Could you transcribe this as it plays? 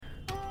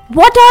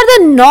What are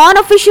the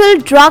non-official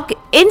drug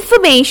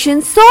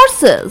information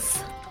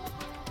sources?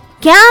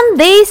 Can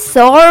they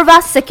serve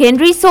as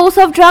secondary source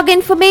of drug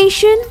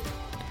information?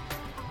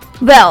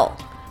 Well,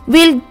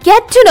 we'll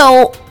get to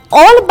know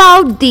all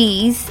about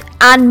these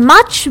and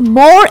much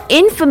more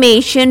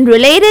information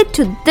related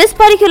to this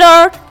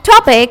particular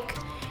topic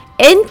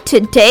in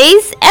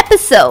today's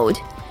episode.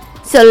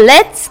 So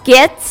let's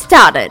get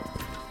started.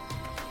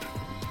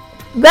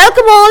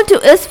 Welcome all to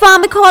Is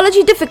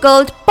Pharmacology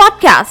Difficult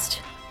podcast.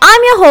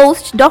 I'm your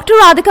host, Dr.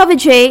 Radhika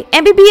Vijay,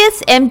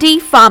 MBBS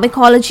MD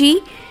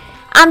Pharmacology,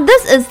 and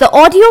this is the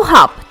audio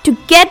hub to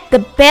get the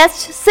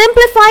best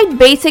simplified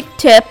basic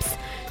tips,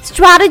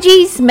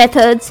 strategies,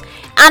 methods,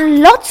 and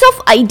lots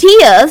of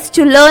ideas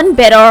to learn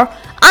better,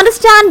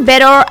 understand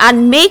better,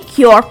 and make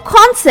your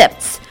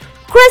concepts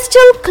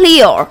crystal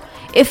clear.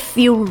 If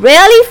you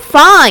really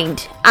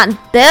find, and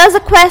there's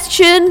a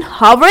question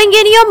hovering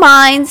in your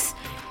minds,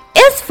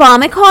 is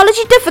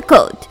pharmacology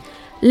difficult?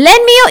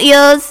 Lend me your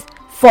ears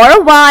for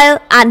a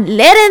while and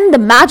let in the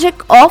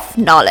magic of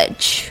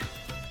knowledge.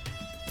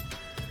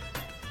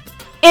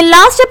 In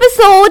last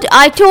episode,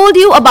 I told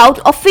you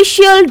about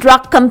official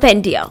drug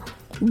compendia.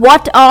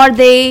 What are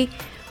they?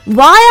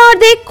 Why are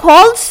they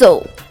called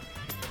so?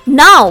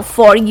 Now,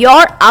 for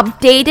your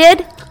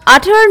updated,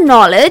 utter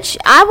knowledge,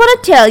 I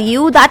want to tell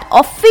you that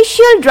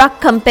official drug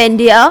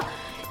compendia,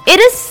 it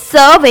is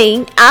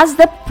serving as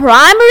the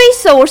primary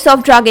source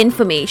of drug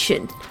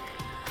information.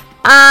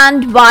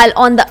 And while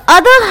on the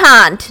other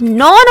hand,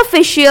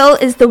 non-official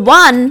is the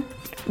one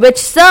which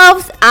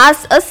serves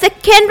as a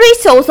secondary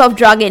source of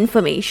drug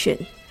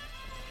information.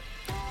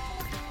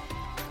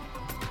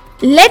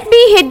 Let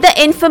me hit the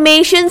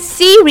information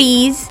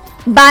series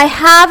by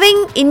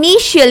having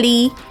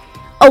initially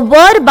a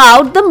word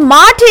about the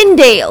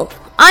Martindale.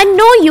 I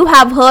know you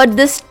have heard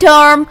this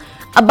term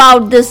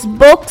about this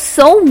book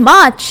so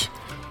much.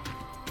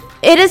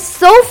 It is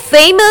so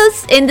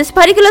famous in this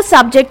particular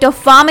subject of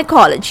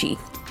pharmacology.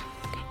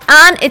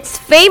 And it's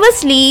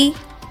famously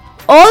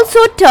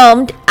also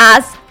termed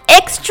as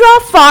extra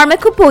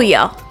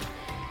pharmacopoeia,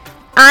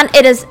 and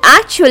it is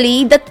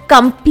actually the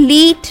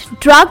complete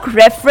drug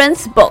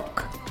reference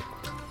book.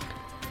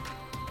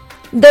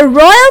 The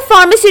Royal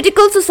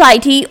Pharmaceutical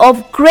Society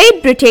of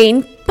Great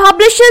Britain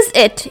publishes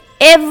it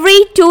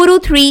every 2 to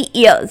 3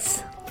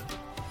 years.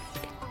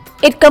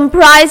 It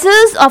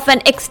comprises of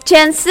an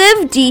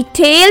extensive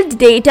detailed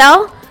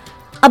data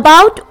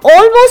about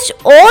almost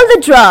all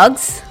the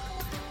drugs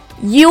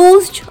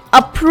used,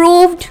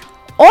 approved,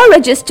 or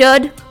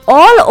registered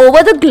all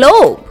over the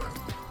globe.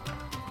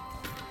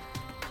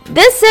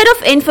 This set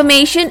of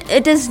information,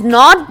 it is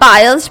not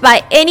biased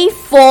by any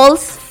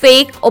false,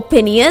 fake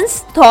opinions,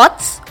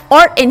 thoughts,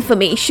 or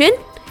information.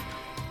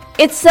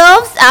 It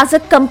serves as a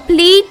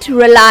complete,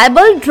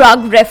 reliable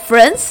drug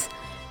reference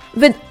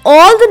with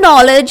all the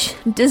knowledge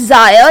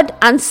desired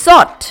and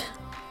sought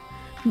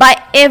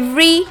by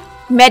every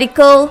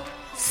medical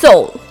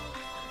soul.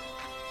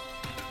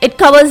 It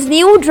covers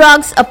new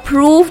drugs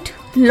approved,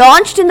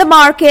 launched in the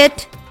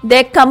market,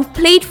 their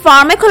complete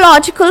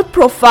pharmacological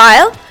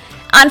profile,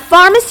 and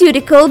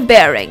pharmaceutical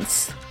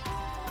bearings.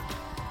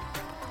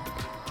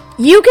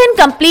 You can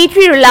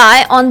completely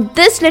rely on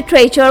this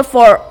literature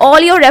for all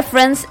your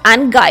reference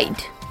and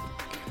guide.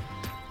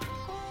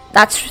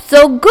 That's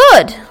so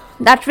good.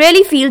 That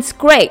really feels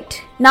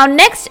great. Now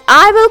next,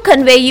 I will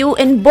convey you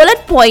in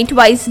bullet point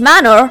wise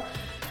manner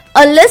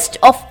a list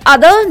of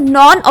other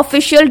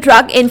non-official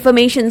drug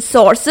information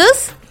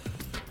sources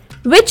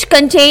which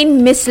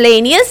contain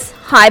miscellaneous,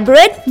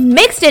 hybrid,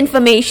 mixed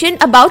information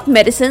about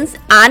medicines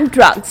and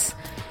drugs.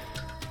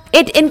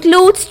 It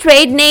includes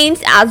trade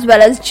names as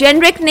well as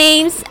generic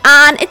names,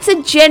 and it's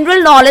a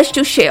general knowledge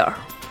to share.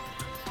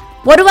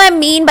 What do I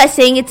mean by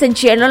saying it's a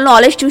general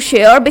knowledge to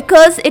share?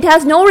 Because it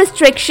has no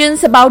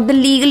restrictions about the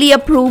legally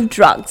approved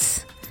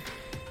drugs.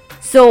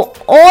 So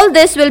all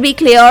this will be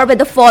clear with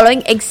the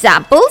following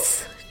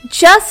examples.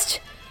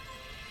 Just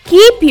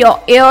keep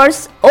your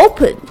ears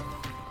open.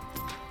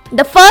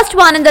 The first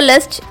one in the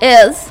list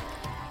is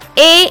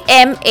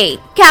AMA,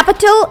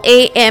 capital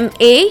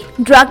AMA,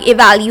 drug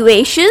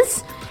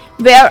evaluations,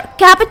 where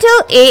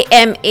capital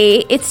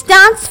AMA, it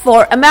stands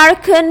for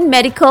American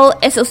Medical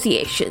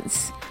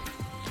Associations.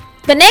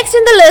 The next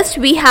in the list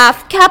we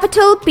have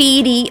capital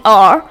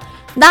PDR,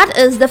 that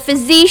is the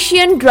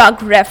Physician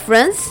Drug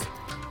Reference.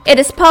 It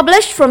is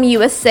published from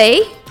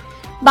USA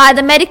by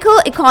the Medical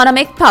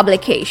Economic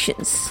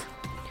Publications.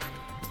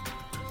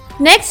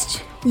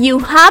 Next you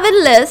have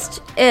in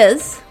list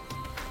is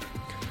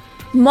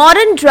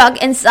Modern Drug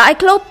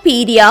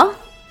Encyclopedia.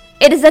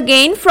 It is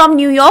again from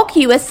New York,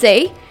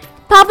 USA,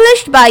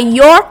 published by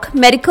York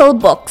Medical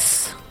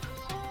Books.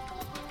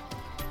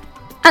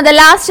 And the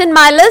last in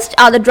my list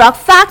are the Drug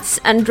Facts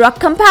and Drug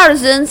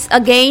Comparisons,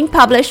 again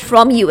published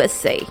from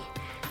USA.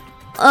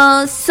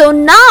 So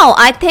now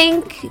I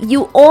think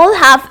you all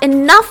have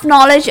enough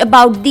knowledge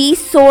about these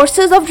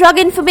sources of drug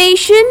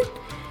information.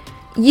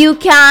 You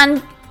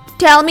can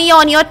tell me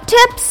on your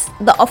tips,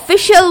 the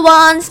official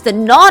ones, the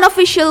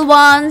non-official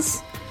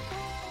ones.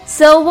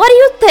 So what do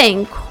you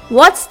think?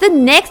 What's the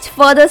next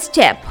further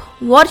step?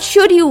 What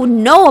should you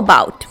know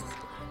about?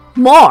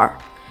 More.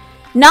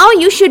 Now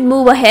you should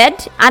move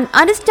ahead and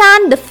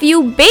understand the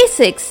few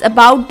basics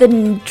about the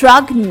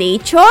drug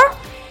nature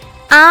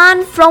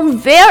and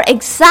from where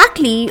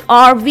exactly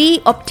are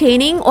we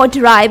obtaining or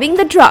deriving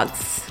the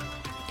drugs.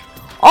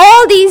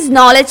 All these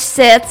knowledge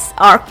sets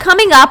are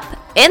coming up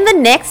in the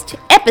next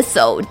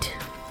episode.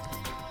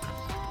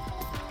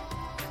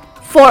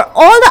 For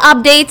all the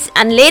updates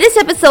and latest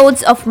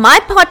episodes of my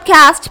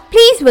podcast,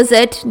 please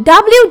visit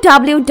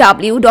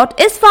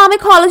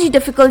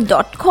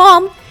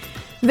www.ispharmacologydifficult.com,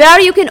 where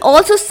you can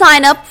also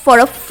sign up for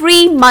a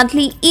free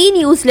monthly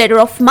e-newsletter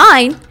of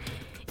mine.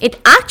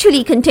 It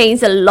actually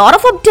contains a lot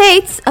of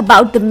updates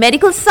about the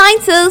medical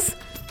sciences,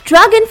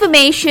 drug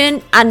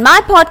information, and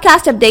my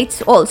podcast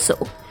updates also.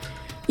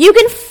 You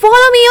can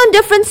follow me on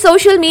different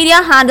social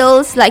media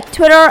handles like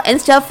Twitter,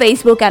 Insta,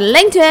 Facebook, and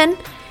LinkedIn.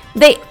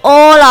 They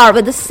all are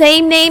with the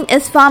same name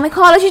as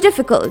Pharmacology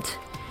Difficult.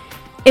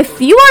 If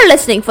you are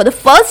listening for the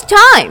first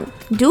time,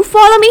 do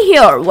follow me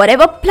here,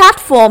 whatever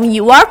platform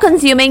you are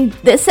consuming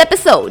this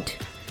episode.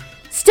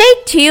 Stay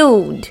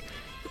tuned.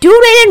 Do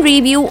rate and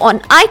review on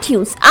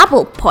iTunes,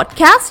 Apple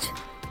Podcast.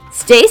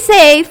 Stay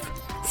safe,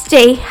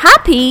 stay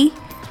happy,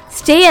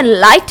 stay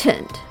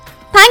enlightened.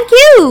 Thank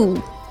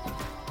you.